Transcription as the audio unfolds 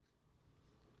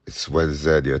It's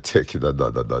Wednesday and you're taking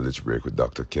another knowledge break with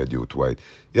Dr. Ken White.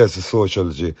 Yes, the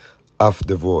sociology of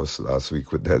divorce. Last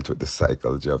week we dealt with the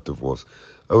psychology of divorce.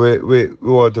 And we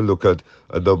want to look at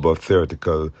a number of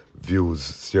theoretical views,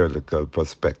 theoretical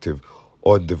perspective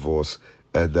on divorce.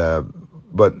 And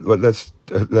but let's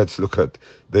look at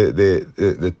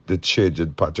the change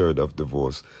in pattern of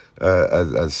divorce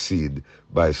as seen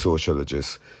by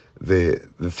sociologists. The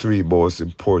three most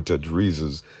important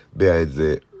reasons behind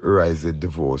the rising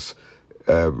divorce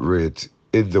rate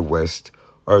in the West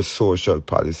are social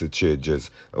policy changes.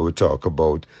 And we talk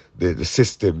about the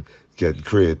system can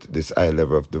create this high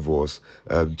level of divorce,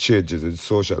 changes in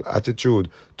social attitude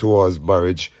towards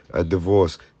marriage and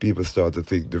divorce. People start to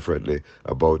think differently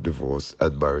about divorce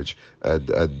and marriage, and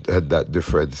that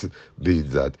difference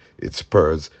means that it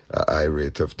spurs a high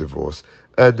rate of divorce.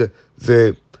 And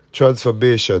the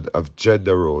transformation of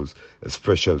gender roles,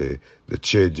 especially the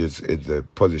changes in the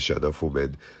position of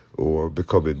women who are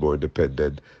becoming more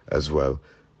independent as well.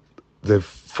 The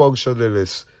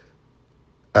functionalists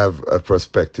have a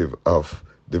perspective of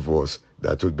divorce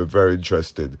that would be very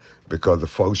interesting because the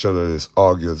functionalist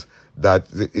argues that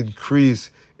the increase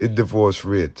in divorce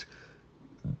rate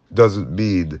doesn't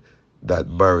mean that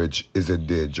marriage is in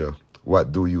danger.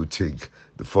 What do you think?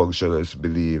 The functionalists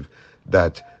believe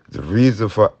that the reason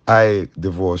for high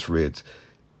divorce rates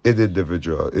in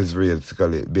individual is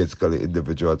basically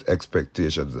individuals'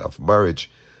 expectations of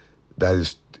marriage that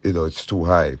is, it's too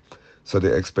high. So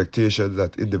the expectations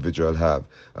that individuals have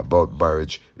about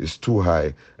marriage is too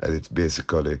high, and it's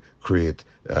basically create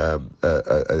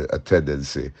a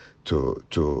tendency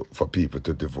to for people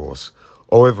to divorce.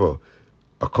 However,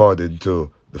 according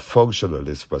to the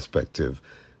functionalist perspective,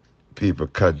 people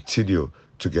continue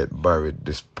to get married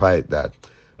despite that,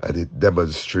 and it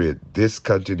demonstrates this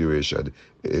continuation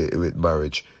with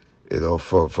marriage,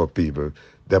 for people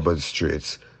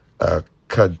demonstrates a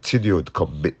continued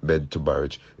commitment to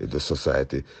marriage in the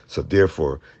society. So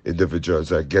therefore,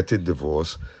 individuals are getting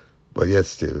divorced, but yet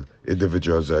still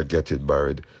individuals are getting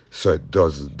married. So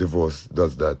divorce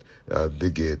does not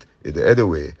negate in any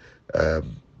way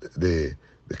um, the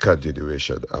the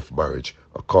continuation of marriage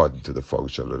according to the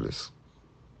functionalists.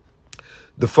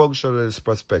 The functionalist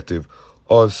perspective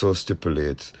also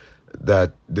stipulates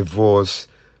that divorce,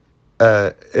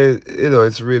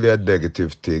 it's really a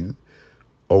negative thing.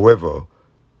 However,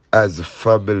 as the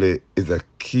family is a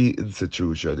key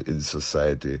institution in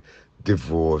society,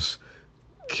 divorce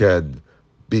can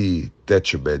be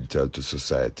detrimental to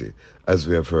society, as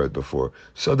we have heard before.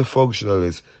 So the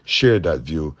functionalists share that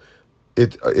view.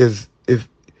 It is if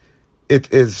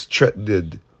it is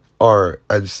threatened or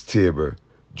unstable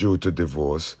due to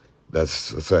divorce, that's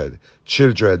said,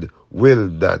 children will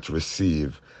not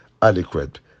receive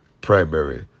adequate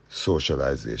primary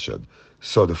socialization.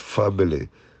 So the family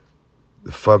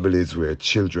is where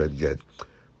children get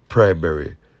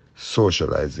primary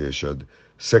socialization.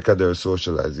 Secondary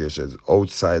socialization is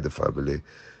outside the family.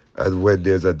 And when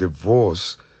there's a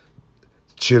divorce,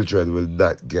 children will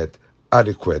not get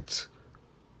adequate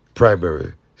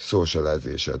primary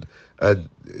socialization. And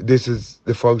this is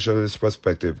the functionalist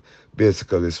perspective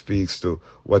basically speaks to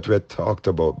what we had talked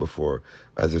about before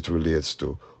as it relates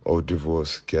to how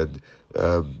divorce can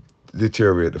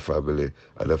deteriorate the family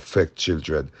and affect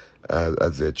children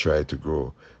as they try to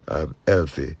grow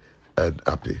healthy and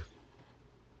happy.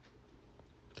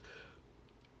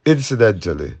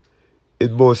 Incidentally,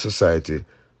 in most society,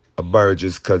 a marriage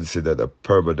is considered a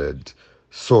permanent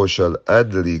social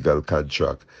and legal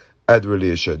contract and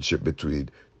relationship between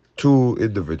two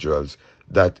individuals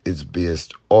that is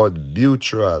based on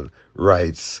mutual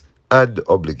rights and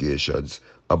obligations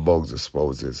among the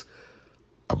spouses.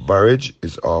 A marriage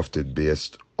is often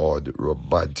based on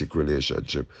romantic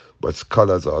relationship, but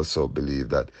scholars also believe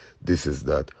that this is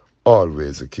not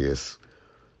always the case.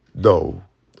 Now,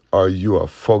 are you a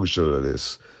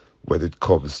functionalist when it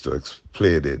comes to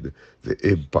explaining the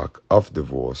impact of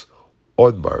divorce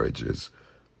on marriages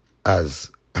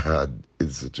as an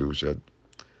institution?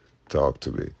 Talk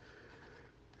to me.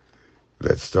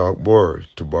 Let's talk more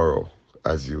tomorrow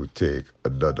as you take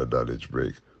another knowledge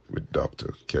break with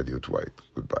Dr. Kenny White.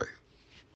 Goodbye.